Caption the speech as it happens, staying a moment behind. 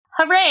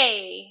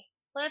Hooray!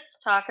 Let's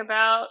talk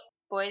about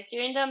boys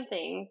doing dumb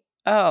things.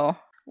 Oh,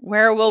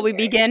 where will we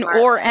begin Smart.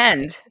 or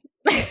end?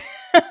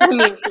 I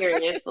mean,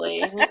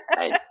 seriously.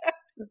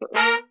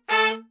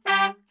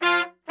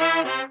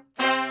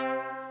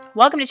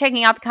 Welcome to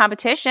Checking Out the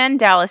Competition,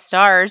 Dallas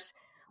Stars.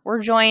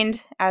 We're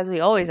joined, as we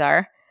always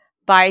are,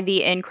 by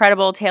the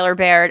incredible Taylor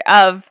Baird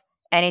of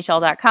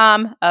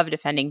NHL.com, of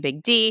Defending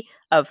Big D,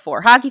 of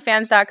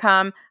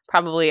 4hockeyfans.com,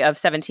 probably of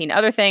 17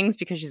 other things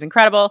because she's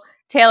incredible.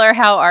 Taylor,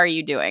 how are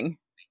you doing?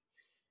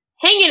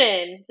 Hanging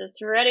in.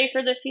 Just ready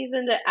for the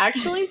season to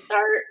actually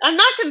start. I'm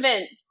not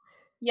convinced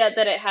yet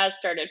that it has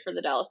started for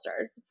the Dallas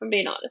Stars, if I'm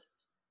being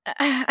honest.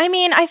 I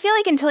mean, I feel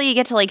like until you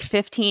get to like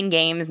 15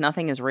 games,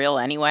 nothing is real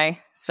anyway,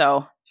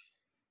 so...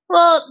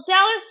 Well,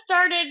 Dallas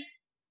started,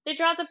 they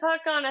dropped the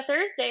puck on a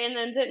Thursday and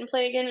then didn't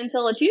play again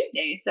until a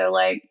Tuesday, so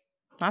like...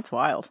 That's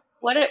wild.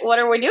 What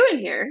are we doing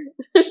here?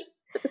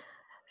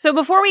 So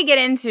before we get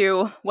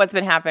into what's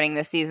been happening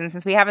this season,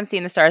 since we haven't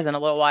seen the Stars in a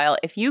little while,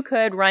 if you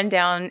could run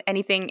down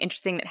anything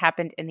interesting that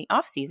happened in the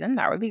offseason,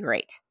 that would be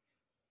great.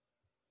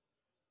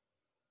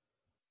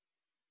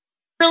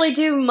 Really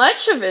do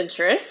much of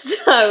interest,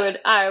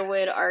 I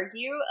would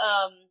argue.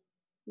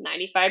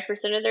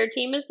 95% of their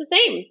team is the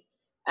same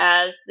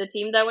as the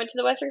team that went to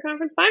the Western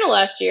Conference Final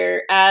last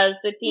year, as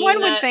the team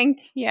one would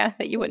think,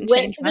 that you wouldn't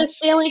went change to much. the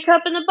Stanley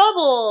Cup in the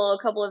bubble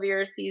a couple of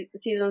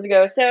seasons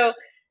ago. So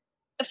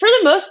for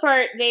the most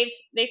part, they've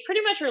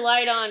pretty much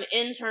relied on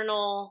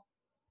internal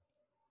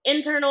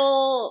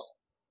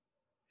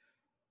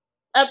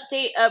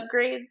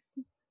upgrades.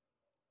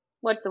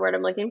 What's the word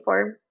I'm looking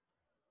for?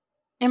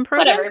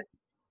 Improvements? Whatever.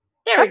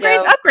 There we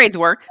go. Upgrades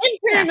work.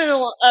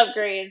 Internal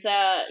upgrades.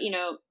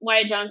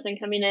 Wyatt Johnson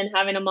coming in,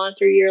 having a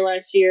monster year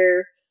last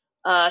year.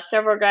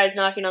 Several guys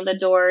knocking on the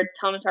door.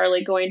 Thomas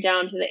Harley going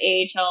down to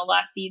the AHL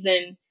last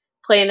season,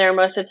 playing there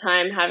most of the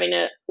time, having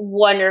a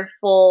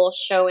wonderful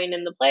showing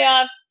in the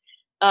playoffs.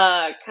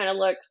 Kind of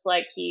looks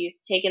like he's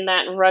taken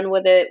that and run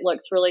with it.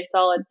 Looks really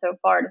solid so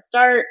far to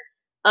start.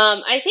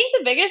 I think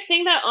the biggest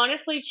thing that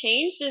honestly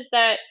changed is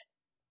that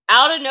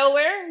out of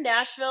nowhere,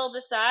 Nashville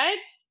decides,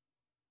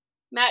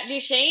 Matt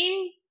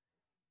Duchene,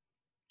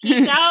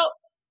 peace out.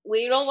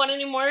 We don't want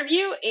any more of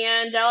you.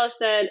 And Dallas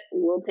said,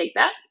 we'll take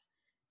that.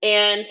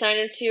 And signed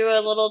him to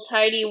a little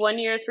tidy 1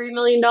 year, $3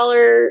 million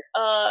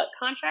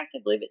contract. I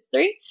believe it's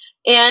 3.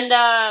 And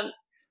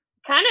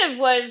kind of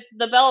was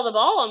the belle of the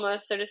ball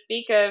almost, so to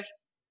speak, of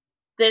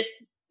this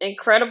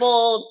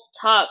incredible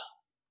top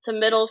to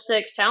middle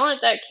six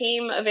talent that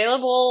came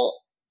available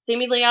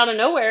seemingly out of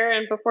nowhere.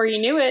 And before you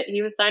knew it,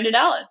 he was signed to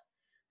Dallas.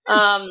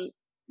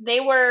 They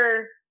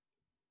were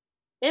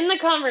in the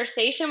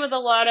conversation with a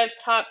lot of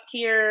top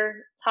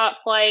tier, top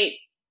flight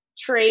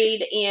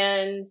trade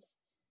and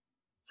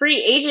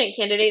free agent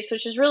candidates,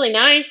 which is really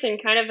nice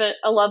and kind of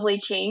a lovely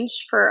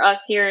change for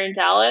us here in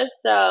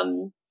Dallas.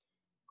 Kind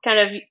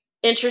of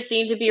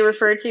interesting to be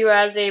referred to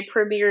as a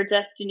premier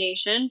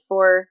destination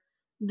for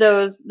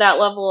that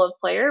level of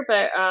player,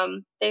 but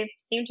they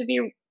seem to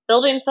be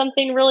building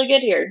something really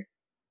good here.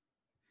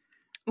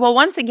 Well,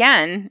 once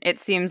again, it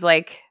seems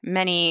like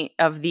many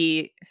of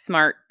the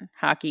smart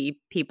hockey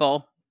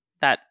people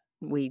that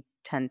we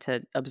tend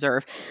to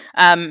observe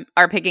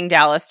are picking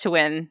Dallas to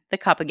win the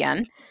Cup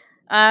again.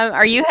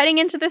 Are you heading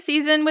into the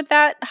season with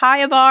that high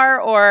a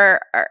bar, or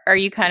are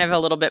you kind of a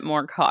little bit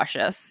more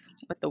cautious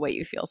with the way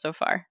you feel so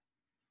far?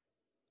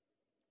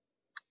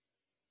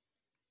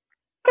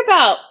 Talk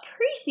about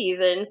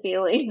preseason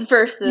feelings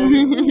versus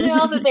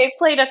now that they've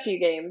played a few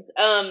games.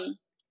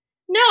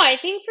 No, I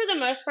think for the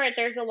most part,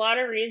 there's a lot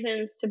of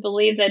reasons to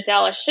believe that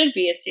Dallas should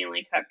be a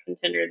Stanley Cup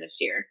contender this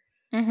year.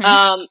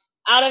 Mm-hmm.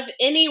 Out of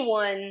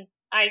anyone,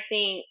 I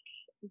think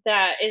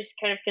that is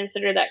kind of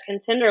considered that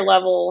contender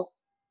level,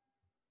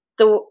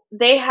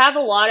 they have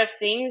a lot of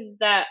things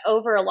that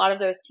over a lot of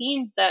those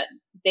teams that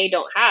they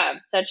don't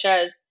have, such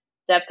as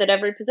depth at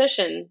every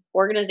position,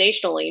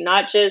 organizationally,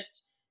 not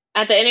just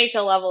at the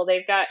NHL level.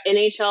 They've got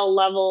NHL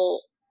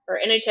level or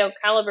NHL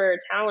caliber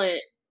talent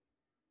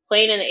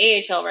playing in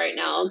the AHL right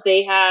now.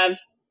 They have,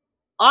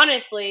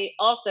 honestly,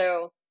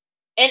 also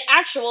an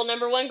actual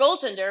number one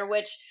goaltender,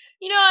 which,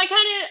 I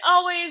kind of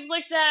always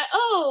looked at,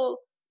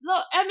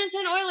 the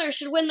Edmonton Oilers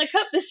should win the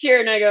Cup this year.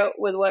 And I go,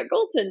 with what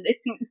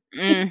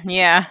goaltending?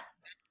 Yeah.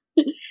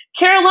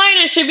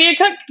 Carolina should be a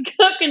cup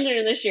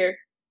contender this year.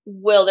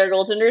 Will their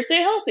goaltender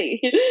stay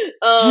healthy?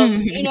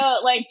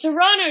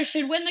 Toronto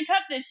should win the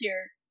Cup this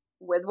year.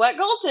 With what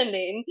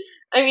goaltending?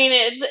 I mean,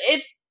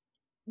 it's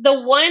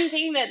the one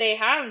thing that they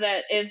have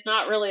that is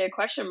not really a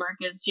question mark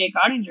is Jake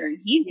Ottinger. And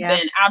he's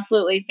been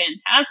absolutely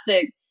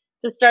fantastic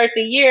to start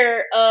the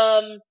year.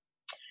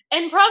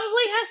 And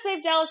probably has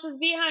saved Dallas's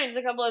behinds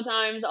a couple of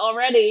times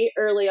already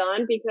early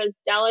on because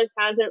Dallas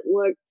hasn't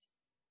looked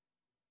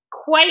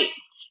quite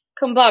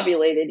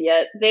combobulated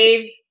yet.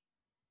 They've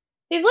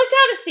looked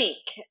out of sync.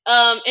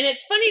 And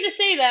it's funny to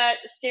say that,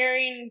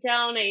 staring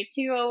down a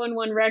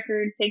 2-0-1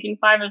 record, taking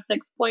 5 of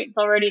 6 points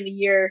already in the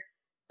year.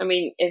 I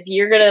mean, if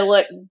you're going to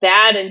look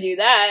bad and do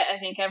that, I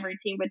think every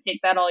team would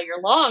take that all year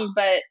long.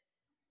 But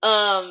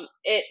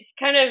it's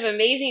kind of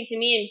amazing to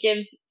me and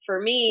gives,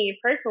 for me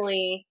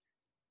personally,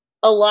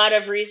 a lot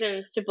of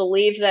reasons to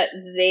believe that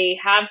they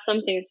have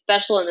something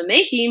special in the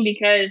making,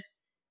 because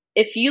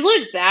if you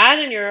look bad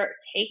and you're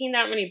taking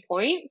that many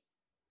points,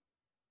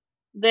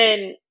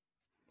 then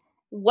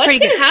what's Pretty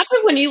good. going to happen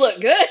when you look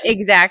good?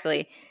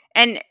 Exactly.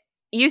 And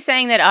you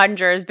saying that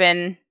Ottinger has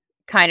been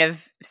kind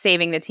of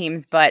saving the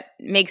teams, but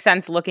makes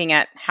sense looking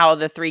at how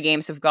the 3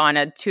 games have gone.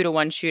 A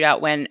 2-1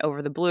 shootout win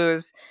over the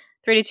Blues,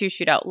 3-2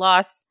 shootout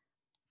loss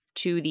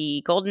to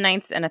the Golden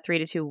Knights, and a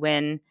 3-2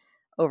 win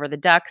over the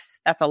Ducks.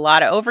 That's a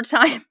lot of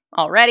overtime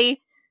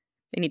already.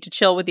 They need to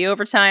chill with the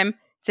overtime.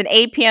 It's an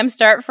 8 p.m.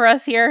 start for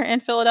us here in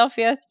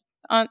Philadelphia.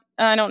 I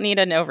don't need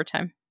an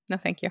overtime. No,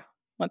 thank you.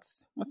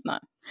 Let's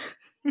not.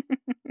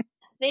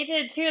 They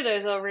did 2 of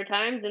those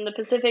overtimes in the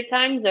Pacific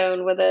time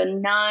zone with a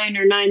 9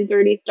 or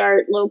 9:30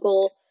 start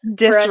local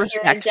for us here in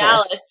Disrespectful.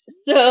 Dallas.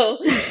 So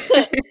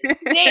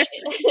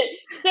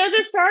so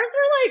the Stars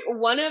are like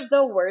one of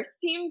the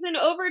worst teams in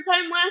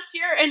overtime last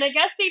year, and I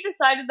guess they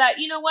decided that,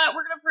 you know what,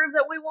 we're going to prove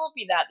that we won't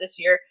be that this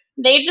year.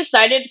 They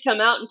decided to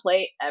come out and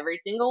play every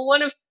single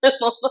one of them.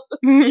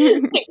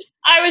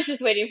 I was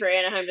just waiting for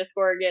Anaheim to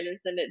score again and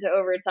send it to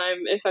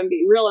overtime, if I'm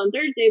being real, on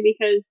Thursday,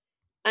 because,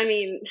 I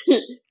mean,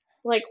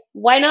 like,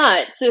 why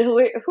not? So who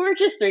are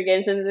just 3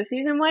 games into the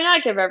season, why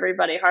not give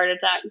everybody heart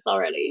attacks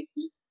already?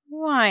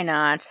 Why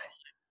not?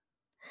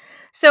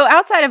 So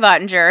outside of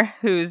Ottinger,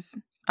 who's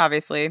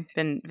obviously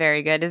been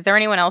very good, is there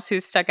anyone else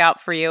who's stuck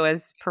out for you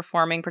as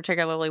performing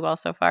particularly well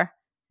so far?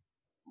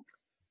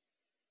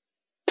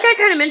 Like I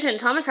kind of mentioned,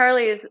 Thomas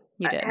Harley has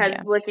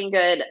looking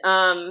good.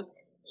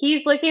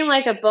 He's looking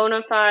like a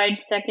bona fide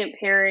second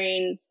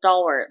pairing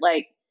stalwart.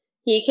 Like,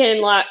 he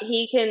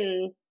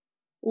can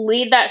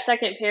lead that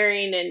second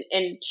pairing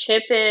and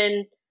chip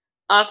in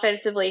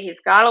offensively.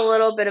 He's got a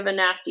little bit of a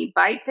nasty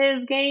bite to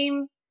his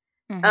game,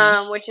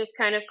 which is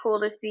kind of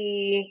cool to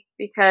see,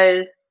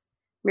 because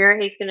Miro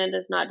Heiskanen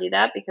does not do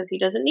that, because he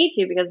doesn't need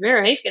to, because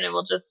Miro Heiskanen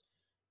will just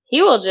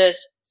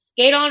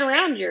skate on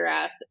around your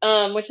ass,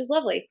 which is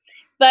lovely.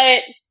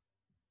 But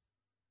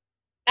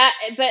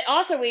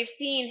also we've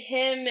seen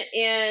him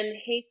and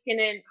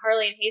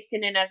Harley and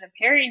Heiskanen as a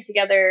pairing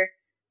together,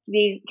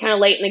 these kind of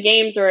late in the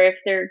games, or if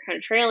they're kind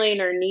of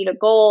trailing or need a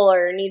goal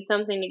or need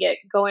something to get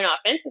going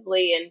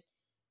offensively, and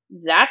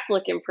that's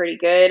looking pretty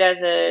good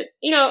as a,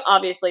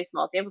 obviously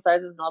small sample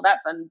sizes and all that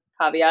fun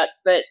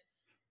caveats, but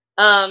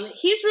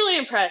he's really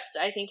impressed.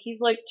 I think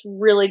he's looked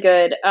really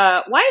good.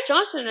 Wyatt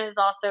Johnston has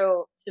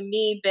also, to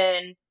me,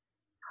 been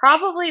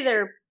probably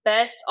their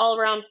best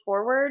all-around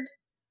forward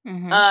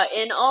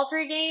in all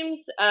 3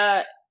 games.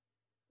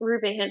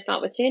 Rupe Hintz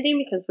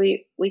notwithstanding, because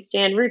we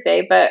stand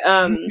Rupe, but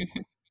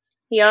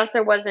he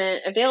also wasn't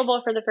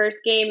available for the first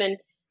game. And,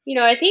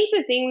 I think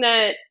the thing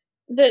that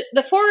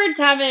the forwards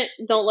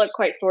don't look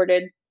quite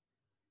sorted.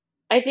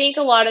 I think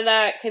a lot of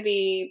that could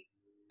be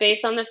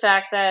based on the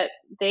fact that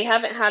they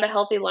haven't had a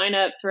healthy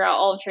lineup throughout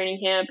all of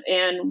training camp.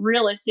 And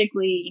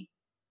realistically,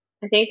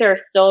 I think they're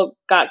still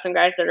got some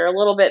guys that are a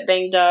little bit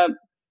banged up.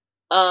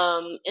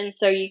 And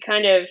so you're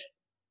kind of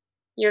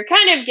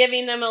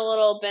giving them a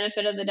little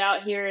benefit of the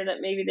doubt here,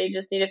 that maybe they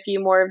just need a few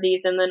more of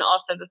these. And then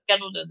also the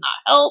schedule does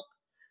not help.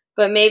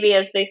 But maybe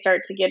as they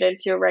start to get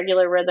into a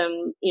regular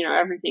rhythm,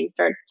 everything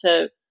starts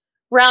to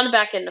round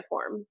back into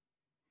form.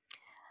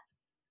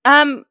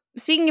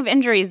 Speaking of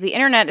injuries, the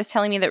internet is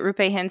telling me that Rupe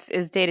Hintz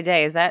is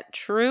day-to-day. Is that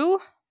true?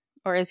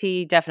 Or is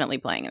he definitely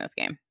playing in this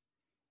game?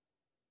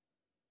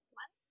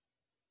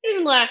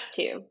 Even last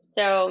 2.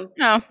 So.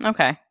 Oh,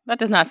 okay. That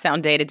does not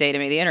sound day-to-day to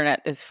me. The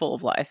internet is full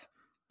of lies.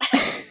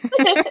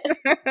 I'm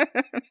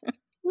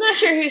not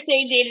sure who's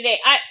saying day-to-day.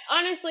 I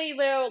honestly,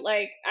 though,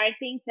 I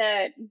think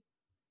that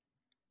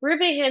Rupe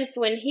Hintz,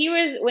 when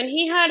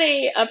he had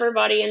a upper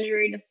body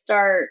injury to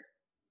start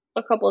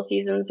a couple of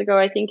seasons ago,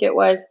 I think it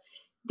was,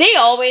 they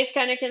always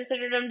kind of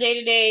considered him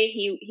day-to-day.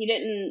 He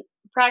didn't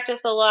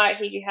practice a lot.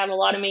 He had a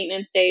lot of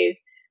maintenance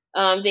days.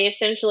 They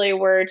essentially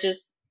were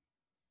just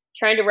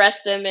trying to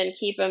rest him and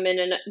keep him in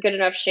a good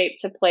enough shape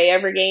to play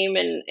every game,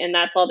 and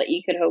that's all that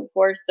you could hope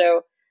for.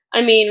 So,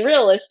 I mean,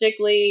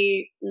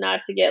 realistically,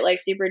 not to get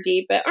super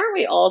deep, but aren't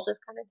we all just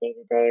kind of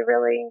day-to-day,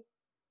 really?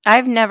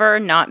 I've never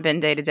not been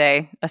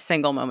day-to-day a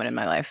single moment in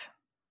my life.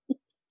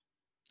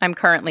 I'm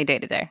currently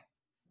day-to-day.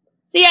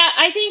 So, yeah,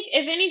 I think,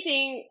 if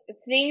anything,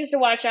 things to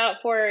watch out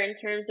for in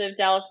terms of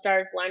Dallas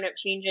Stars lineup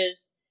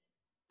changes.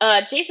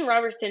 Jason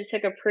Robertson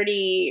took a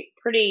pretty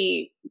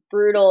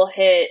brutal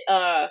hit.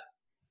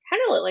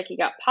 Kind of looked like he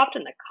got popped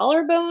in the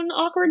collarbone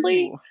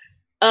awkwardly.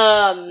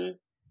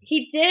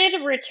 He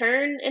did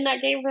return in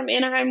that game from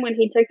Anaheim when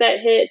he took that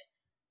hit.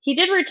 He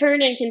did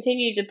return and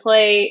continued to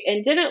play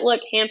and didn't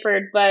look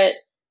hampered, but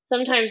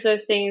sometimes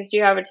those things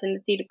do have a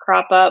tendency to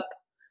crop up.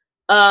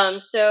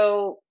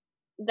 So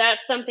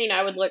that's something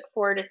I would look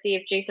for, to see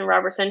if Jason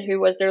Robertson, who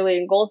was their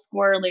leading goal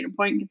scorer, leading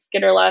point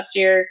getter last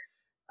year,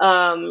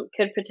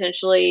 could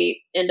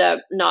potentially end up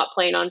not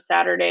playing on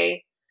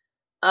Saturday.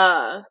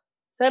 So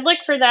I'd look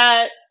for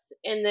that.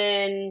 And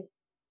then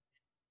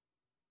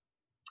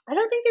I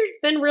don't think there's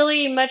been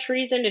really much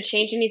reason to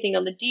change anything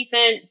on the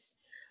defense.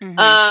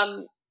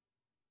 Mm-hmm.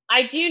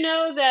 I do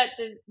know that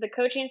the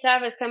coaching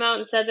staff has come out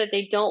and said that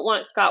they don't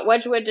want Scott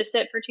Wedgwood to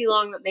sit for too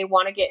long, that they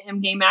want to get him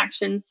game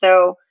action.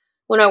 So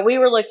when we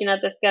were looking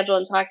at the schedule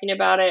and talking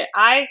about it,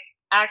 I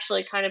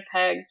actually kind of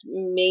pegged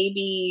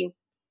maybe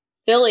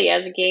Philly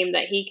as a game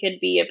that he could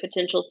be a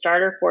potential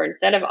starter for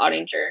instead of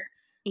Ottinger.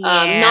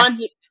 Yeah.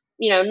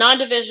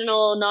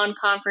 Non-divisional,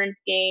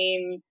 non-conference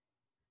game.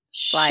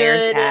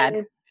 Flyers Should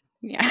bad.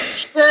 Yeah.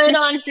 should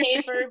on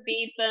paper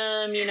beat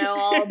them,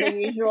 all the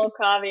usual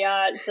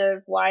caveats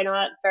of why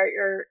not start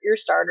your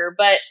starter.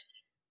 But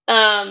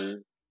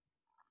and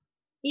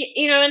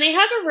they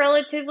have a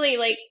relatively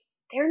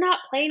they're not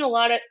playing a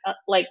lot of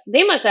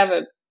they must have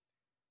a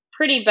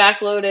pretty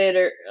backloaded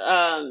or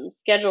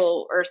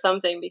schedule or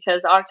something,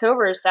 because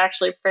October is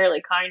actually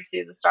fairly kind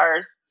to the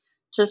Stars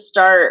to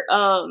start.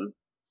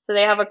 So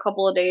they have a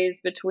couple of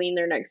days between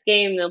their next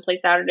game. They'll play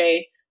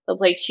Saturday, they'll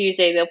play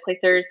Tuesday, they'll play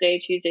Thursday.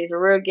 Tuesday's a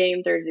road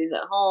game, Thursday's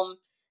at home.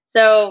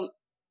 So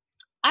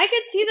I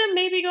could see them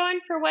maybe going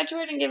for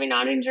Wedgwood and giving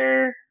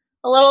Ottinger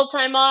a little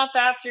time off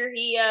after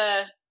he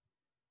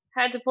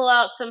had to pull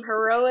out some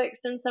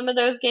heroics in some of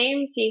those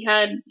games. He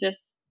had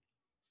just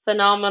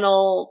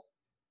phenomenal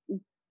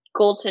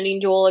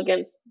goaltending duel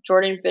against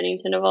Jordan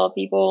Binnington of all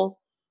people.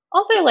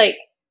 Also,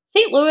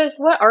 St. Louis,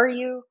 what are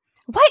you?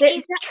 What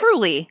is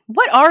truly?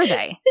 What are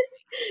they?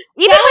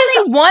 Even when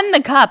they won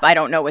the cup, I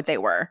don't know what they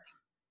were.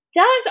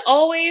 Dallas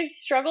always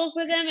struggles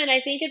with them, and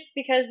I think it's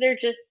because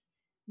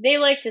they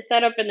like to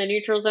set up in the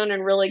neutral zone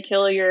and really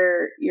kill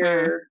your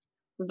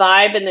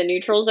vibe in the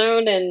neutral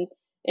zone. And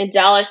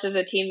Dallas is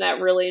a team that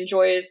really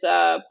enjoys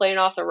playing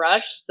off the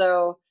rush,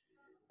 so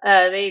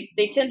they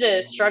tend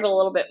to struggle a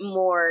little bit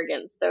more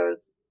against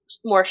those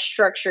more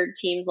structured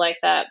teams like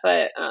that.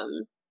 But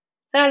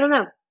I don't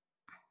know.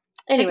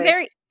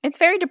 Anyway, it's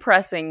very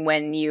depressing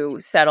when you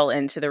settle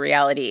into the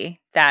reality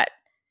that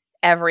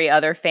every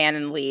other fan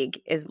in the league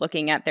is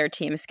looking at their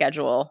team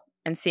schedule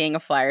and seeing a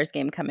Flyers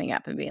game coming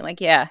up and being like,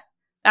 yeah,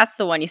 that's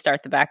the one you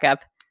start the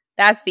backup.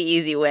 That's the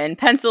easy win.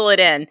 Pencil it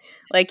in.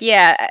 It's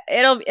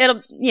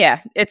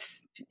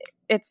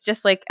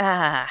just like,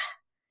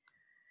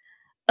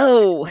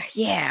 oh,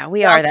 yeah,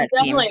 we are that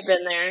team. Definitely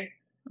been there.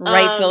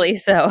 Rightfully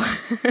so.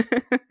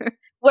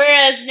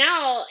 Whereas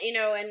now,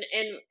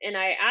 and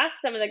I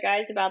asked some of the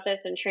guys about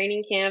this in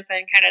training camp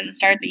and kind of to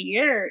start the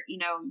year,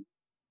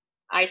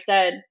 I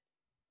said,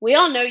 we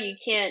all know you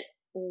can't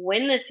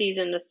win the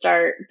season to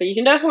start, but you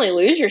can definitely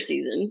lose your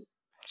season.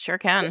 Sure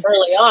can.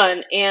 Early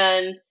on.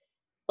 And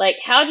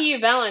how do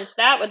you balance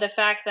that with the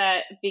fact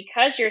that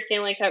because you're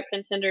Stanley Cup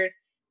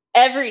contenders,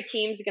 every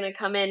team's going to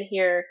come in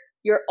here,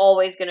 you're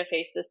always going to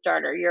face the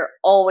starter. You're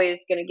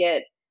always going to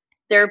get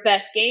their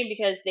best game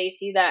because they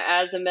see that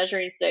as a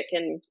measuring stick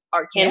and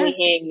can we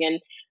hang?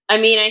 And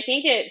I mean, I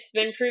think it's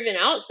been proven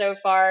out so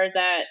far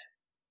that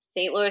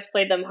St. Louis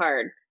played them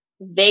hard.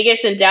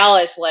 Vegas and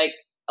Dallas,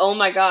 oh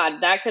my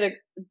God, that could have,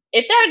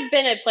 if that had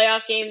been a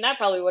playoff game, that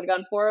probably would have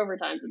gone 4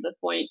 overtimes at this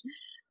point.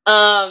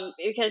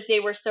 Because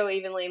they were so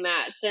evenly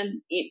matched.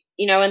 And,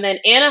 and then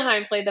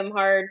Anaheim played them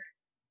hard.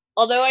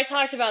 Although I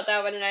talked about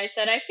that one and I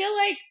said, I feel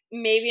like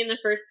maybe in the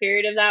first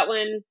period of that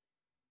one,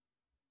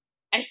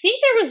 I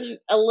think there was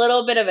a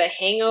little bit of a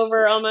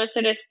hangover almost,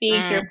 so to speak.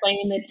 You're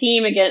playing the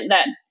team again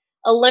that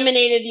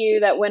eliminated you,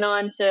 that went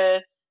on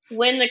to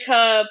win the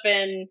cup.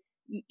 And,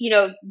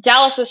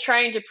 Dallas was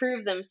trying to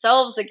prove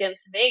themselves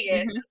against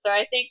Vegas. Mm-hmm. So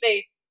I think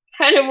they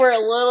kind of were a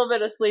little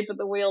bit asleep at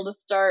the wheel to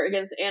start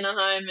against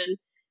Anaheim.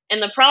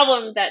 And the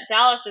problem that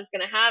Dallas is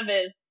going to have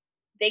is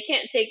they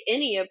can't take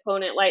any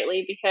opponent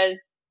lightly,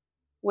 because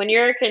when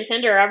you're a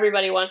contender,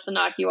 everybody wants to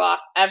knock you off.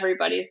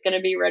 Everybody's going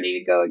to be ready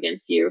to go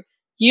against you.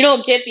 You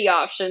don't get the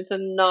option to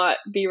not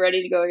be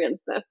ready to go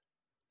against them.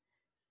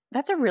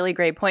 That's a really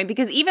great point,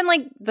 because even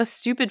the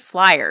stupid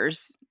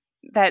Flyers,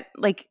 that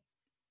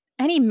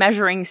any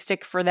measuring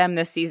stick for them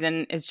this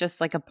season is just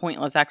a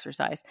pointless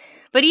exercise.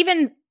 But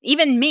even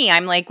me,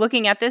 I'm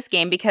looking at this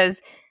game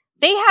because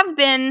they have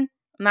been,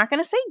 I'm not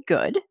going to say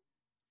good,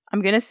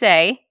 I'm going to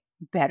say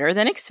better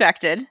than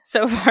expected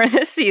so far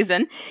this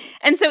season.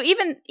 And so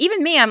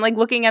even me, I'm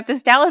looking at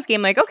this Dallas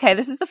game okay,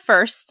 this is the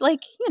first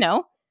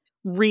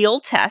real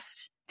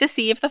test to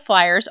see if the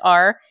Flyers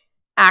are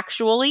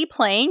actually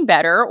playing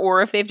better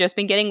or if they've just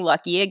been getting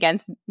lucky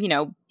against,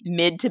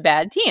 mid to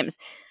bad teams.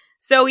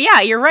 So yeah,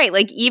 you're right.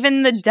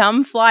 Even the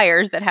dumb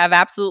Flyers that have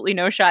absolutely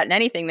no shot in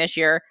anything this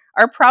year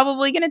are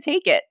probably going to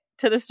take it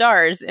to the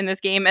Stars in this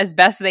game as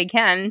best they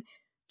can,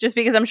 just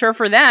because I'm sure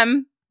for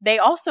them, they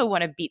also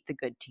want to beat the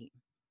good team.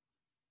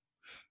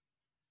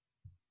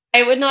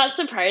 It would not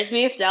surprise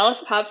me if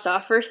Dallas pops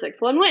off for a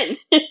 6-1 win.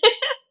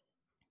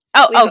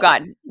 Oh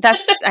God.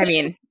 That's,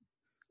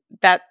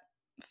 that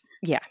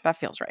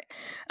feels right.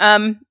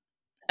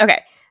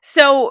 Okay.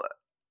 So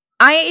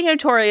I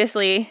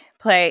notoriously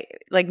pay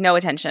no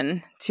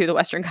attention to the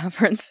Western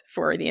Conference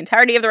for the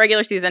entirety of the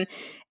regular season.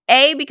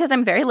 A, because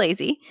I'm very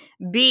lazy.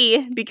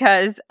 B,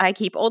 because I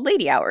keep old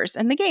lady hours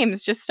and the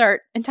games just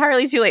start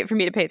entirely too late for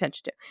me to pay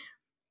attention to.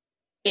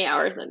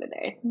 hours in a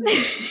day.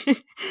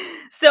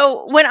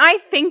 So when I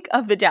think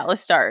of the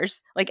Dallas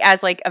Stars, like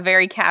as like a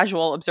very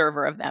casual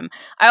observer of them,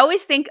 I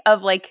always think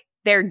of like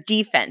their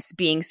defense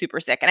being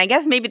super sick. And I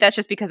guess maybe that's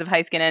just because of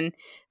Heiskanen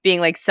being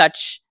like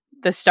such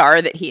the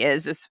star that he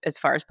is as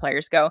far as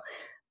players go.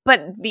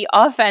 But the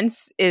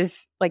offense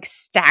is like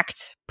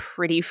stacked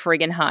pretty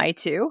friggin' high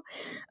too.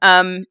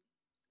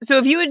 So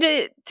if you were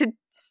to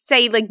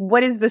say like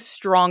what is the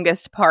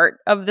strongest part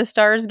of the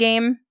Stars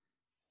game,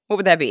 what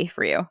would that be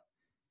for you?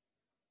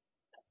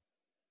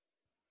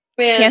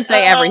 Man, Can't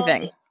say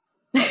everything.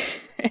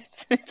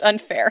 It's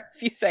unfair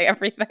if you say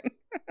everything.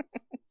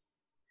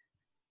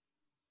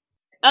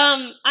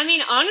 I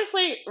mean,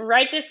 honestly,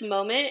 right this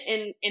moment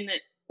in the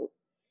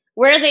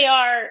where they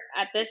are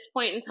at this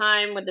point in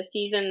time with the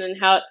season and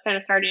how it's kind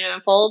of starting to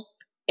unfold,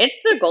 it's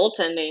the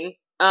goaltending.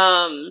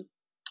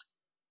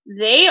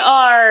 They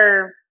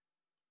are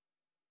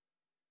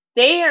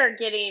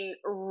getting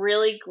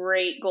really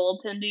great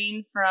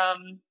goaltending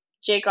from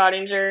Jake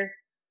Ottinger.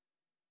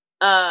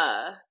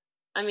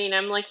 I mean,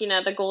 I'm looking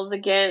at the goals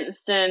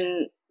against,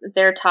 and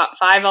they're top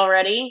 5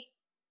 already.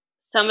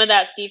 Some of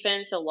that's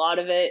defense, a lot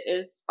of it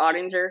is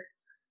Ottinger,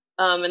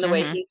 and the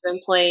way he's been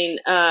playing.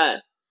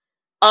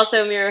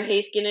 Also, Miro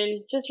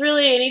Heiskanen, just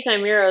really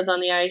anytime Miro's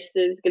on the ice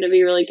is going to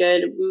be really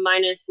good,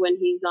 minus when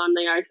he's on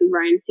the ice with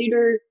Ryan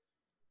Suter.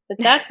 But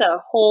that's a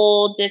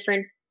whole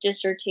different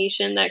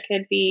dissertation that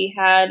could be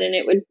had,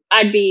 and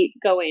I'd be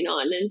going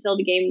on until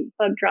the game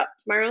pub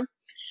dropped tomorrow.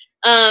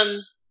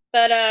 Yeah,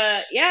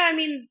 I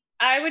mean,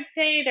 I would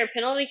say their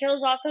penalty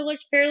kills also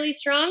looked fairly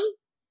strong.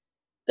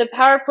 The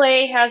power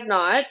play has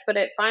not, but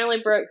it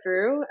finally broke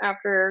through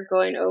after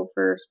going 0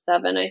 for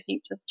 7, I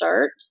think, to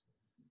start.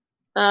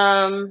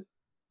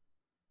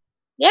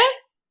 Yeah,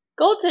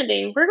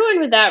 goaltending. We're going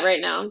with that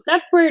right now.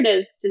 That's where it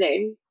is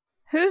today.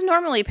 Who's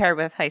normally paired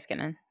with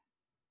Heiskanen?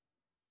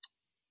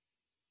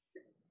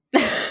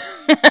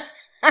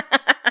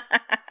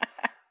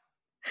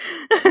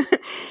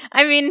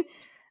 I mean,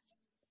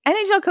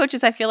 NHL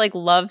coaches, I feel like,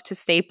 love to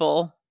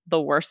staple the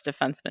worst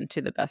defenseman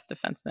to the best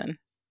defenseman.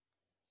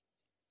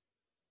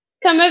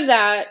 Some of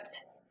that,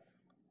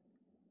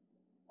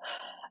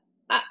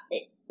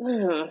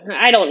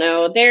 I don't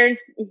know.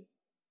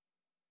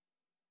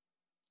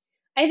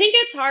 I think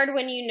it's hard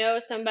when you know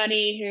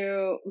somebody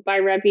who, by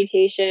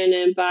reputation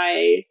and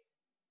by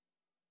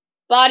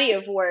body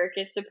of work,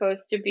 is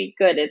supposed to be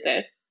good at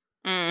this.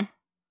 It's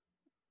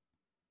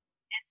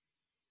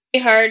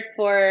really hard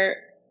for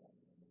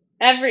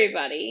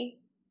everybody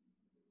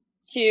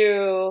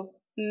to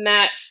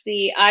match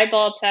the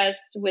eyeball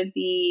test with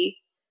the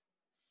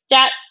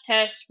stats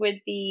test with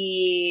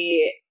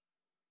the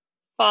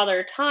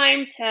father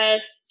time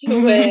test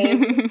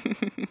with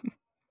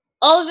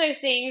all of those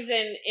things.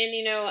 And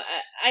you know,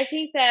 I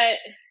think that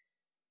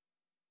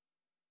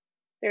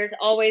there's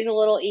always a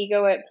little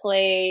ego at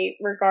play,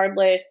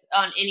 regardless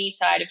on any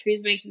side of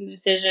who's making the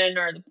decision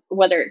or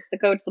whether it's the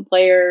coach, the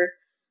player,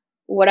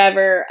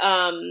 whatever.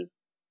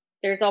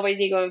 There's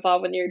always ego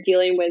involved when you're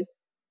dealing with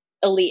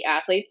elite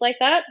athletes like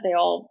that. They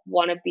all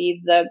want to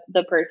be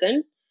the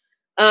person.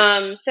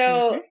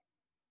 So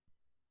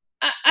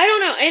I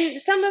don't know. And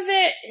some of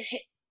it,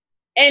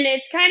 and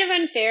it's kind of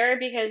unfair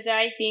because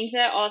I think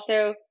that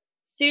also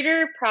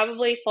Suter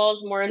probably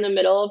falls more in the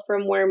middle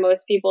from where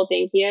most people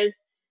think he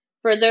is.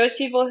 For those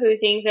people who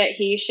think that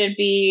he should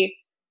be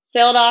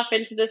sailed off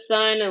into the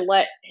sun and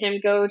let him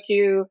go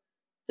to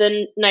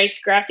the nice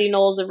grassy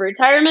knolls of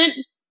retirement,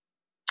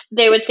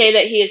 they would say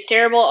that he is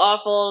terrible,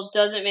 awful,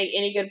 doesn't make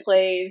any good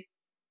plays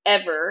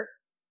ever,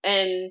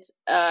 and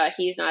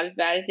he's not as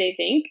bad as they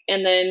think.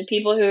 And then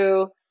people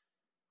who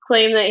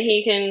claim that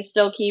he can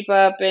still keep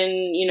up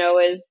and, you know,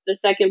 is the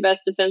second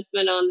best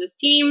defenseman on this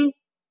team,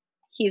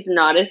 he's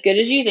not as good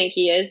as you think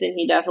he is, and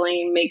he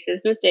definitely makes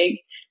his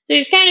mistakes. So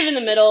he's kind of in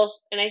the middle,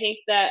 and I think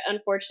that,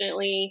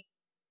 unfortunately,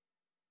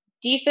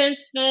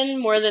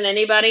 defensemen, more than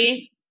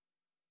anybody,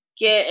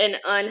 get an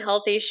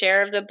unhealthy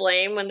share of the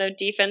blame when the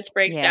defense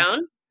breaks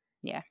down.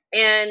 Yeah.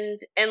 And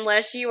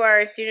unless you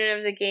are a student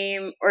of the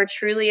game or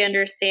truly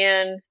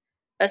understand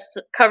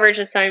coverage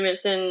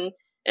assignments and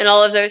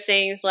all of those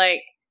things,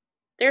 like,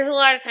 there's a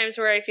lot of times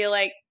where I feel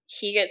like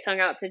he gets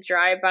hung out to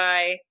dry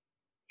by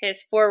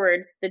his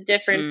forwards. The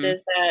difference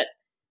is that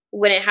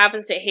when it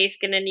happens to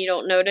Heiskanen, you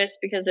don't notice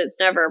because it's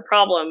never a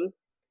problem.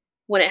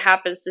 When it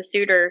happens to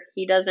Suter,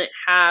 he doesn't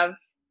have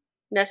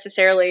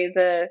necessarily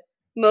the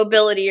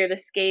mobility or the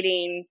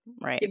skating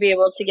to be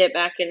able to get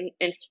back and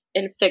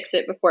fix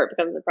it before it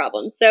becomes a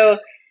problem. So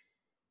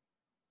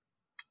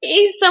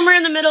he's somewhere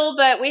in the middle,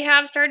 but we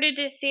have started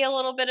to see a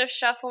little bit of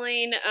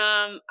shuffling.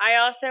 I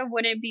also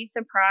wouldn't be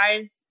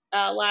surprised.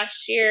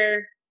 Last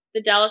year,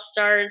 the Dallas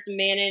Stars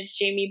managed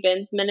Jamie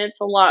Benn's minutes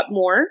a lot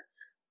more.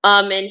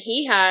 And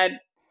he had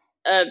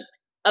a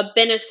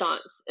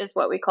benaissance is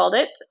what we called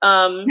it.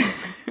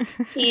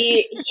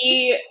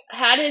 He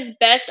had his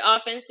best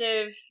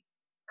offensive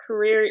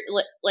career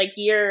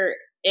year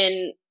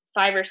in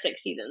 5 or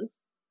 6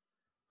 seasons.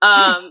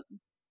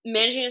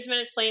 Managing his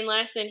minutes, playing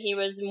less, and he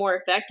was more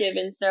effective.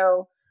 And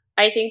so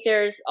I think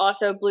there's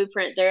also a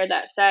blueprint there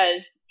that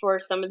says for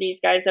some of these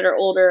guys that are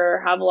older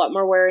or have a lot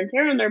more wear and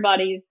tear on their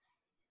bodies,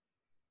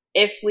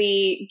 if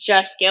we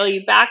just scale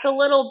you back a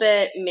little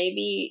bit,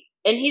 maybe,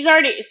 and he's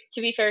already,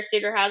 to be fair,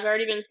 Suter has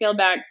already been scaled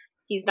back.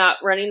 He's not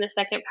running the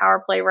second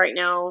power play right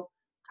now.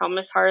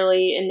 Thomas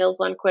Harley and Nils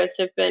Lundqvist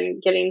have been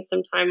getting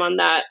some time on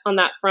that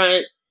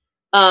front.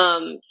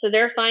 So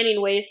they're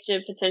finding ways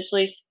to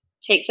potentially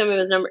take some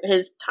of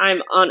his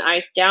time on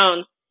ice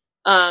down,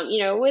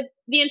 with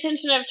the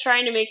intention of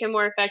trying to make him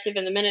more effective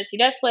in the minutes he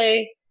does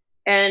play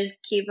and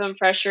keep him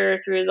fresher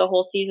through the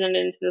whole season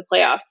into the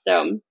playoffs.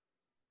 So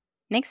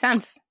makes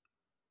sense.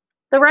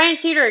 The Ryan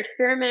Suter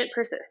experiment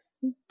persists.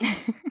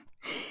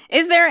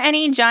 Is there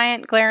any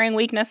giant glaring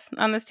weakness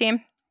on this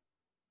team?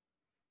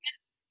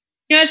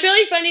 It's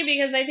really funny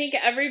because I think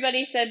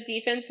everybody said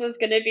defense was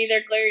going to be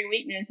their glaring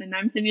weakness, and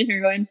I'm sitting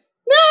here going,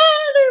 no,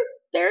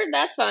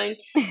 that's fine.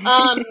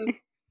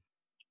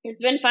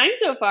 It's been fine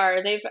so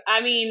far.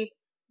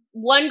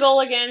 One goal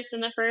against in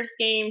the first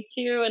game,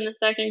 2 in the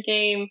second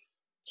game,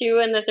 2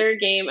 in the third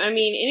game.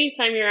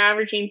 Anytime you're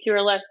averaging 2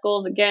 or less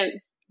goals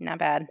against, not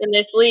bad in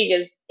this league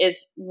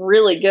is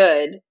really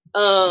good.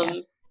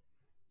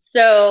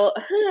 So,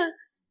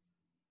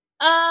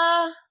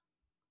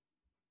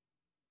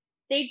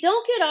 they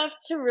don't get off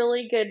to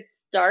really good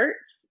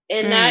starts,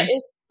 and that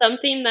is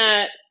something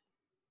that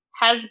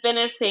has been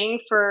a thing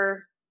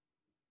for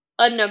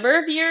a number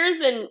of years,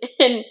 and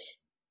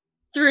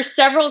through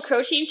several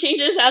coaching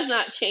changes has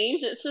not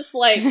changed. It's just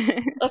like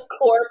a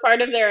core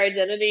part of their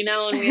identity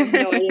now, and we have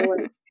no idea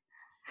what.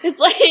 It's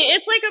like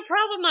a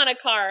problem on a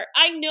car.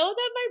 I know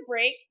that my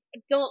brakes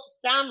don't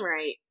sound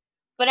right,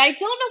 but I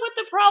don't know what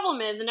the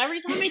problem is. And every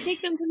time I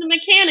take them to the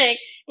mechanic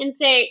and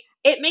say,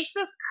 it makes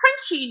this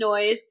crunchy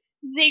noise,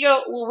 they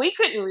go, well, we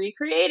couldn't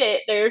recreate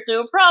it. There's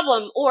no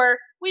problem. Or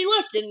we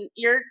looked and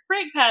your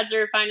brake pads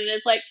are fine. And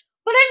it's like,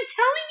 but I'm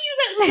telling you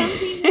that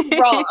something is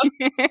wrong.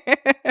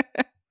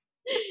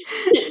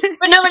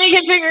 But nobody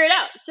can figure it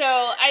out. So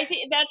I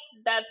think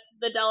that's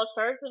the Dallas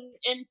Stars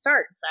in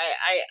starts.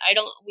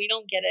 We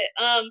don't get it.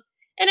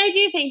 And I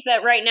do think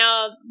that right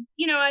now,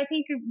 I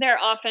think their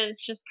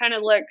offense just kind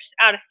of looks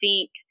out of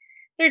sync.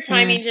 Their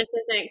timing just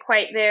isn't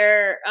quite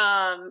there.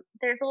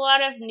 There's a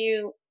lot of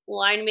new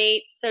line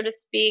mates, so to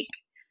speak.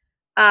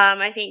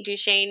 I think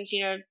Duchesne,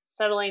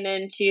 settling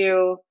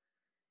into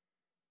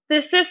the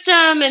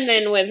system, and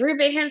then with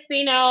Ruby Hens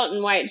being out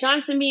and Wyatt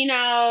Johnson being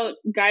out,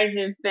 guys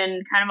have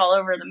been kind of all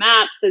over the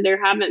map, so there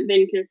haven't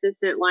been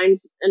consistent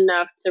lines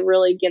enough to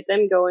really get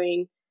them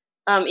going.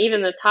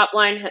 Even the top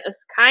line has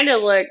kind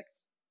of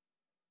looked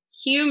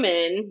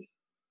human,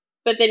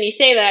 but then you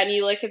say that and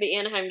you look at the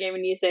Anaheim game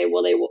and you say,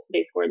 well,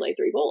 they scored like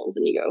 3 goals,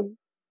 and you go,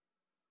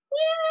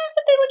 yeah,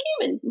 but they look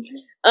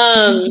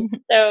human.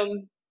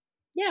 So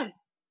yeah.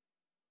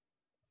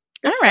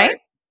 All right.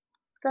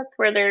 That's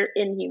where they're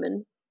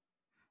inhuman.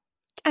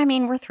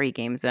 We're 3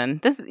 games in.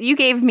 You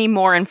gave me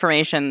more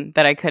information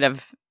that I could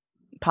have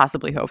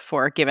possibly hoped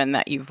for, given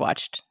that you've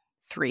watched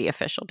 3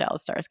 official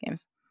Dallas Stars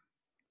games.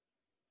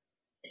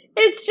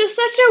 It's just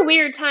such a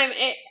weird time.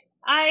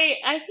 I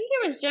think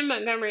it was Jim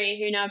Montgomery,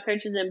 who now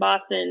coaches in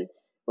Boston.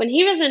 When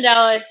he was in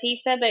Dallas, he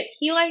said that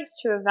he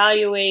likes to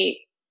evaluate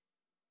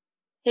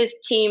his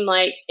team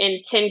like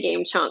in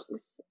 10-game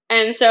chunks.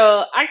 And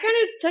so I kind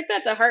of took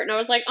that to heart, and I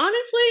was like,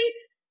 honestly,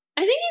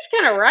 I think he's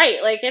kind of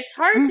right. Like, it's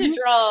hard to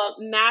draw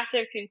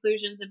massive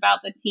conclusions about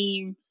the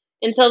team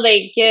until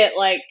they get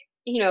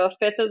a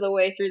fifth of the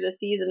way through the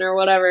season or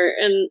whatever.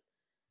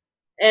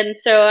 And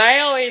so I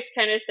always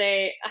kind of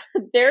say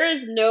there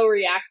is no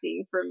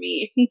reacting for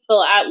me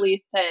until at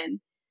least 10,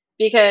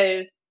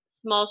 because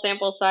small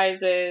sample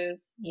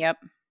sizes. Yep.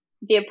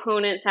 The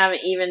opponents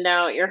haven't evened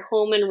out. Your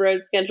home and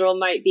road schedule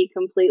might be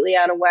completely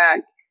out of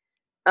whack.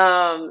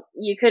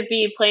 You could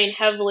be playing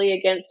heavily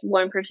against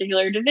one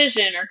particular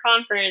division or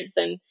conference,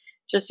 and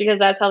just because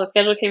that's how the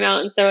schedule came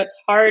out. And so it's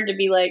hard to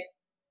be like,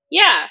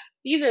 yeah,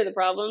 these are the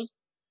problems,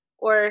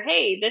 or,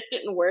 hey, this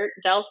didn't work.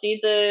 Dallas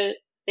needs a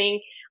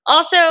thing.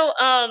 Also,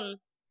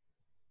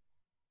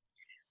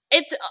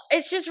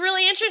 it's just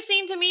really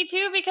interesting to me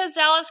too, because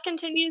Dallas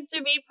continues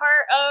to be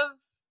part of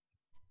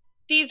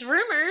these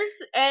rumors,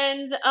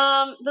 and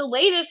the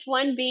latest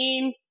one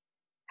being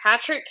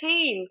Patrick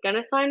Kane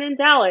gonna sign in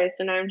Dallas,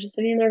 and I'm just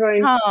sitting there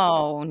going,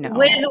 "Oh no!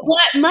 With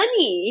what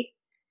money?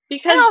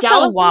 Because and also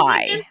Dallas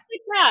why? Is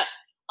crap.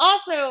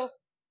 Also,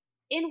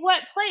 in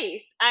what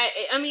place?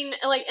 I mean,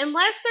 like,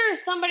 unless there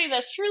is somebody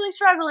that's truly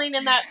struggling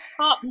in that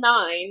top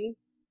 9,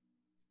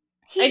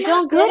 he's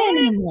not good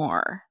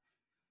anymore.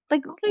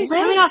 Like, let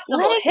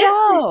it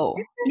go.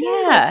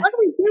 Yeah. What are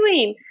we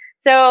doing?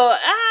 So,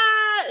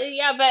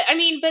 yeah, but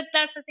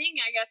that's the thing,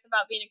 I guess,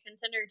 about being a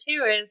contender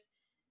too, is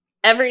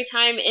every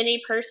time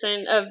any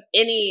person of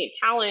any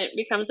talent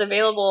becomes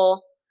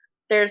available,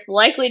 there's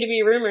likely to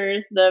be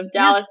rumors of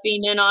Dallas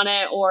being in on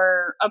it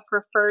or a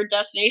preferred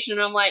destination.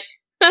 And I'm like,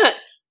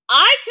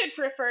 I could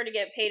prefer to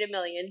get paid $1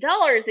 million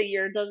a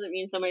year. Doesn't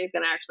mean somebody's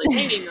going to actually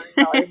pay me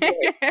 $1 million a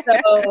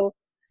year.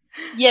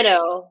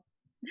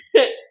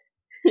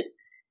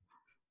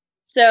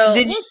 So, So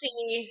Did we'll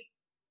see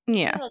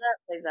yeah. how that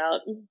plays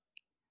out.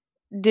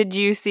 Did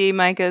you see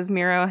Micah's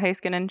Miro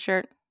Heiskanen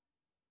shirt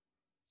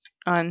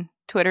on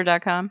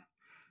twitter.com?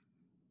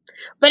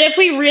 But if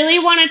we really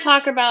want to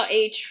talk about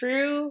a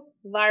true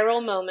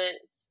viral moment,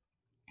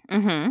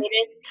 Mm-hmm. it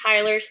is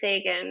Tyler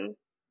Seguin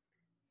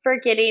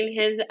forgetting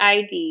his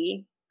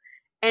ID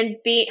and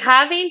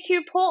having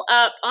to pull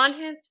up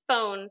on his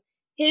phone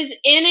his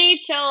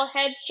NHL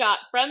headshot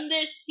from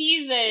this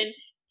season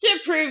to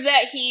prove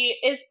that he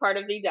is part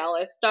of the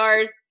Dallas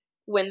Stars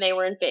when they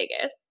were in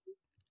Vegas.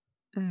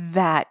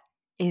 That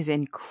is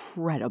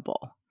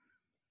incredible.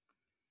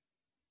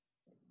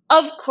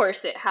 Of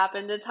course it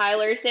happened to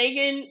Tyler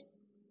Seguin.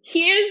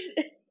 He is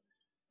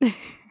he's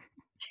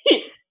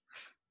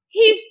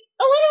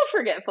a little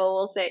forgetful,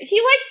 we'll say.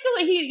 He likes to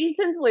he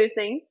tends to lose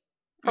things,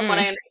 from what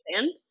I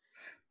understand.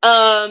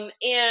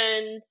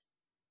 And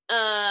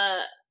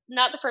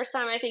not the first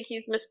time I think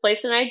he's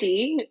misplaced an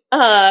ID.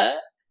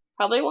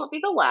 Probably won't be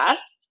the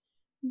last.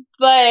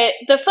 But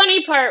the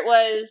funny part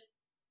was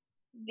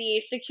the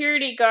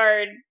security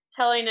guard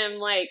telling him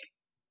like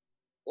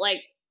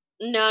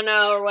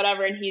no or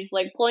whatever, and he's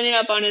like pulling it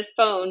up on his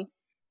phone,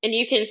 and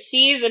you can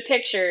see the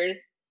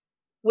pictures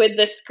with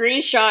the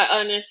screenshot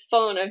on his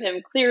phone of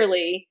him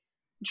clearly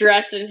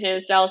dressed in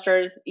his Dallas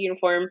Stars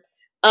uniform.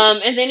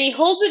 And then he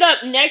holds it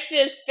up next to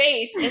his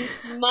face and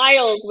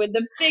smiles with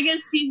the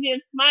biggest,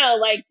 cheesiest smile,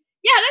 like,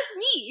 yeah, that's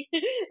me.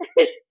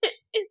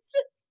 It's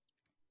just,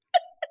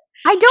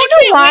 I don't know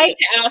why. Wait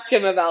to ask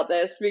him about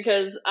this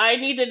because I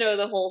need to know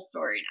the whole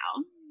story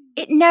now.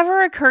 It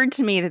never occurred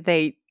to me that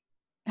they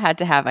had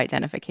to have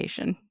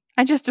identification.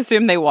 I just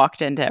assumed they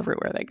walked into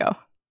everywhere they go.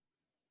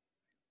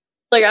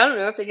 Like, I don't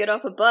know if they get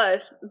off a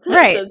bus that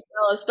right. says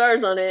Dallas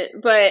Stars on it,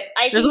 but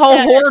there's a whole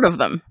horde of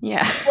them.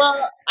 Yeah.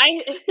 Well,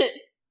 I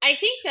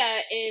think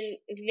that in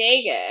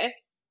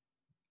Vegas,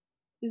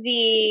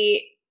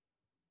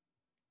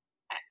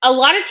 a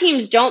lot of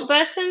teams don't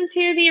bus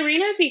into the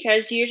arena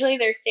because usually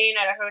they're staying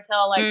at a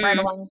hotel like right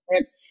along the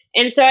strip.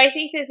 And so I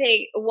think that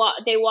they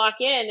walk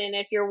in, and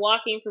if you're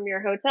walking from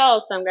your hotel,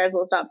 some guys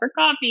will stop for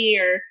coffee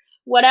or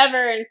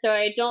whatever. And so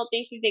I don't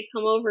think that they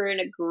come over in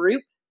a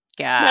group.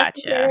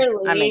 Gotcha.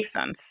 That makes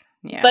sense.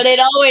 Yeah. But it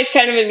always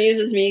kind of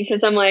amuses me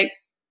because I'm like,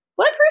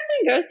 what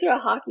person goes to a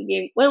hockey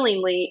game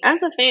willingly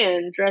as a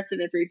fan dressed in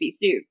a 3-piece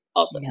suit?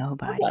 Also,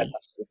 nobody. I have a lot of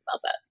questions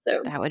about that.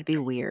 So that would be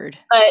weird.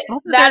 But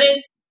also,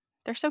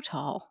 they're so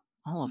tall,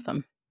 all of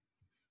them.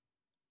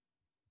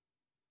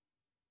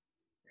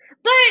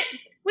 But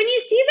when you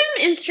see them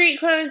in street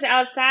clothes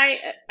outside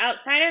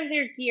of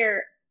their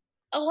gear,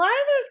 a lot of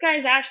those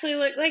guys actually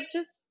look like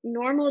just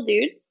normal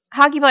dudes.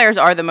 Hockey players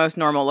are the most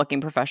normal looking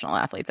professional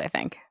athletes, I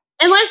think.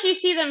 Unless you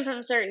see them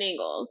from certain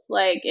angles.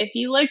 Like, if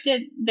you looked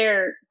at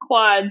their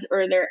quads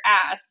or their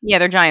ass. Yeah,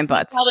 they're giant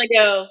butts. You'd probably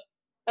go,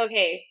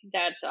 okay,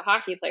 that's a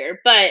hockey player.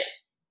 But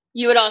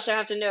you would also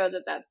have to know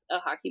that that's a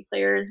hockey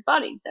player's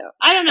body. So,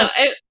 I don't know.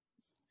 It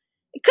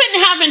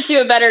couldn't happen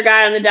to a better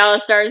guy on the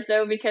Dallas Stars,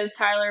 though, because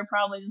Tyler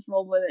probably just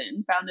rolled with it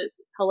and found it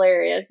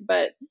hilarious.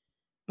 But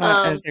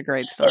that's a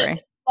great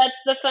story.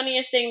 That's the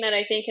funniest thing that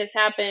I think has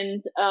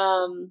happened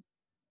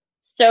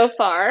so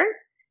far.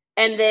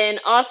 And then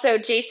also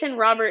Jason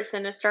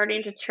Robertson is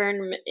starting to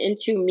turn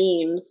into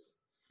memes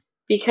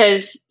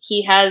because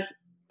he has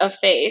a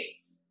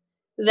face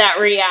that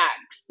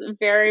reacts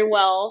very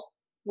well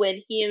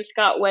when he and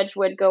Scott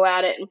Wedgwood go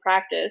at it in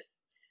practice.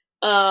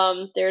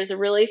 There's a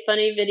really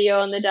funny video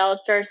on the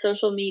Dallas Stars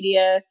social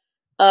media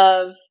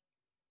of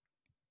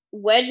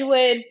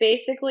Wedgwood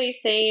basically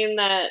saying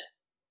that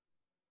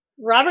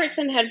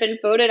Robertson had been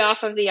voted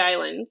off of the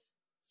island,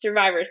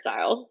 Survivor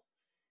style,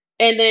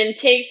 and then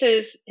takes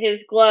his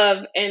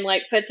glove and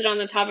like puts it on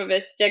the top of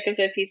his stick as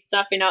if he's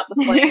stuffing out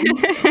the flame.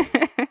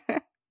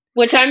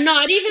 Which I'm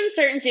not even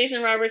certain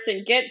Jason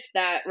Robertson gets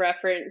that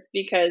reference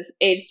because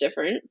age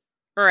difference.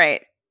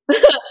 Right.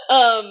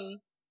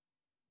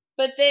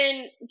 But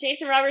then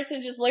Jason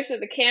Robertson just looks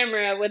at the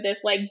camera with this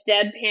like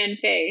deadpan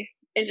face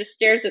and just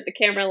stares at the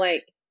camera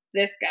like,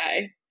 this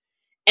guy.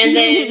 And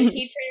then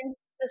he turns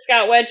to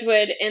Scott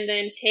Wedgwood and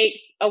then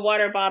takes a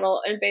water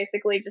bottle and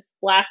basically just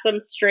blasts him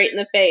straight in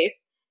the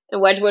face.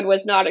 And Wedgwood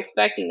was not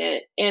expecting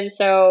it. And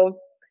so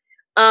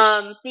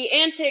the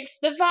antics,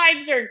 the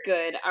vibes are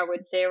good, I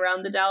would say,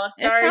 around the Dallas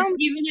Stars,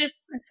 even if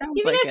they're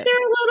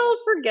a little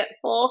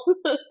forgetful.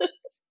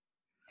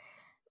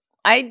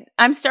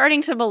 I'm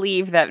starting to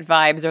believe that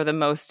vibes are the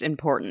most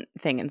important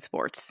thing in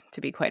sports,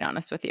 to be quite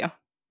honest with you.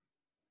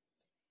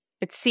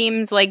 It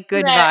seems like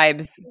good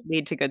vibes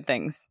lead to good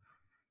things.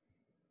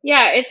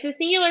 Yeah, it's a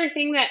singular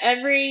thing that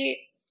every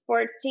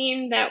sports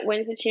team that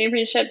wins a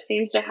championship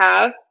seems to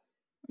have,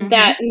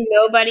 that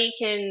nobody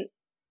can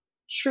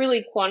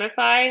truly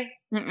quantify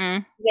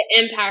the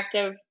impact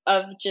of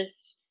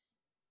just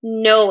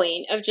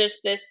knowing, of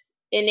just this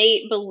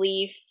innate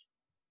belief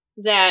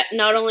that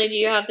not only do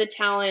you have the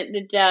talent,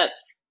 the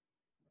depth,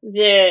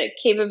 the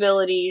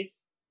capabilities,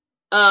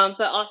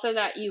 but also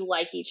that you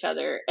like each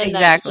other and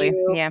that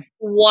you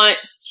want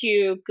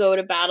to go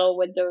to battle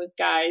with those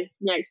guys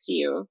next to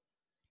you.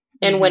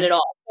 and win it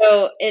all.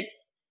 So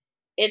it's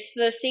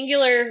the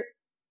singular.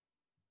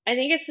 I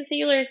think it's the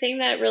singular thing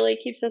that really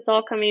keeps us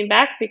all coming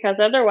back, because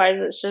otherwise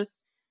it's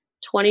just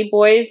 20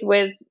 boys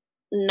with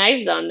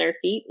knives on their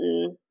feet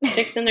and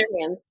sticks in their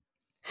hands.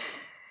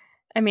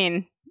 I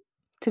mean,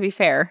 to be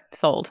fair,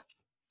 sold.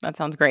 That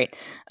sounds great.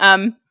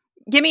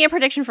 Give me a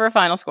prediction for a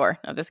final score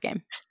of this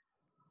game.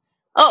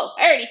 Oh,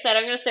 I already said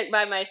I'm going to stick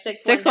by my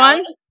 6-1.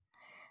 6-1?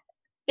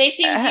 They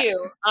seem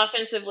to,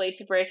 offensively,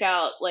 to break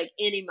out like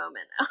any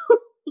moment now.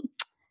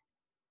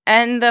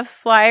 And the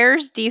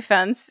Flyers'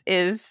 defense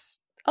is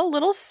a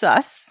little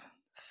sus.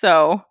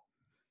 So,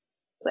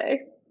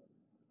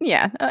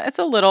 yeah, it's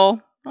a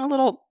little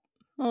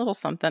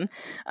something.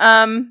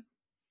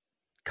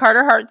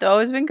 Carter Hart, though,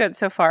 has been good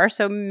so far.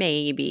 So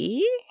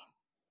maybe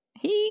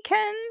he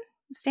can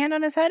stand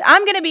on his head.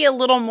 I'm going to be a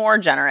little more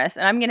generous,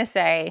 and I'm going to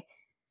say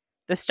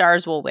the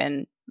Stars will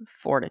win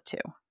 4-2.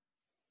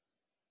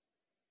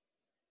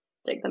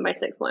 Take them by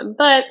 6-1,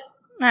 but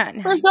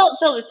result's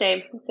still the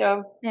same.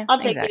 So yeah, I'll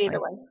take it either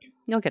way.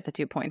 You'll get the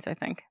 2 points, I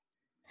think.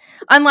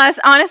 Unless,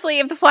 honestly,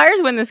 if the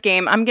Flyers win this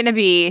game, I'm going to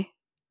be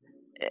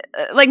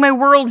like, my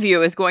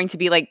worldview is going to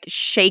be like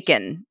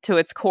shaken to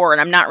its core, and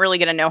I'm not really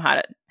going to know how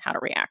to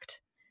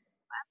react.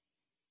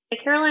 The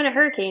Carolina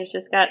Hurricanes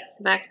just got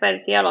smacked by the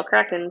Seattle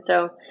Kraken,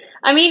 so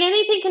I mean,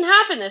 anything can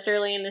happen this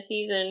early in the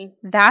season.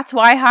 That's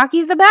why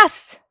hockey's the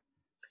best.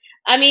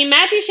 I mean,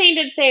 Matt Duchene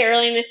did say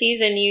early in the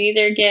season you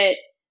either get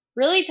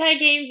really tight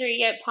games or you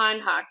get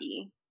pond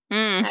hockey.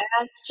 I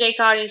asked Jake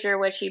Ottinger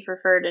which he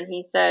preferred, and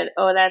he said,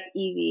 "Oh, that's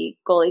easy.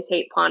 Goalies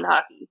hate pond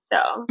hockey." So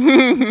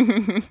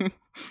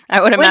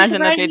I would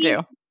imagine that they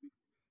do.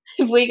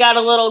 If we got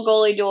a little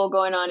goalie duel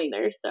going on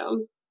either.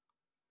 So,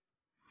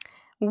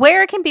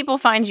 where can people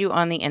find you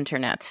on the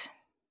internet?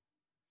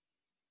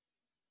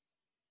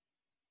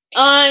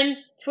 On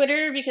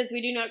Twitter, because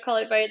we do not call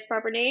it by its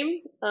proper name.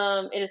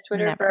 It is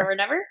Twitter forever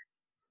and ever.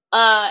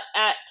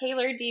 At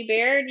Taylor D.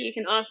 Baird. You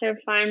can also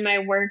find my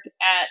work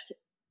at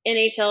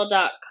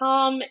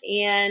NHL.com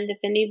and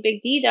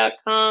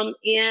DefendingBigD.com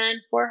and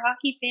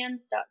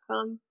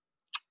ForHockeyFans.com.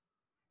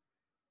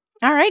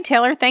 All right,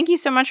 Taylor, thank you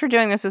so much for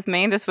doing this with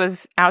me. This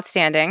was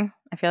outstanding.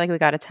 I feel like we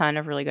got a ton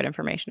of really good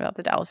information about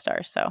the Dallas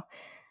Stars, so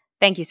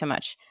thank you so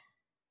much.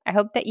 I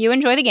hope that you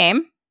enjoy the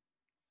game.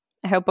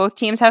 I hope both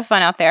teams have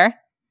fun out there.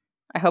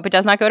 I hope it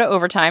does not go to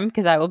overtime,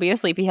 because I will be a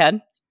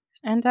sleepyhead.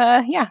 And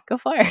yeah, go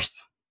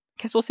Flyers.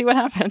 Guess we'll see what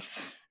happens.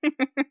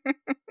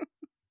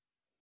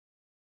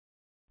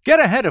 Get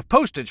ahead of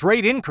postage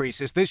rate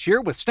increases this year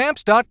with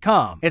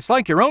Stamps.com. It's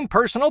like your own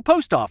personal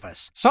post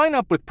office. Sign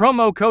up with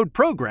promo code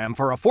PROGRAM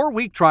for a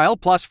 4-week trial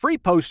plus free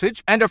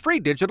postage and a free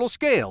digital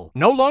scale.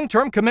 No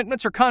long-term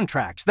commitments or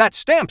contracts. That's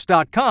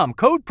Stamps.com,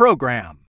 code PROGRAM.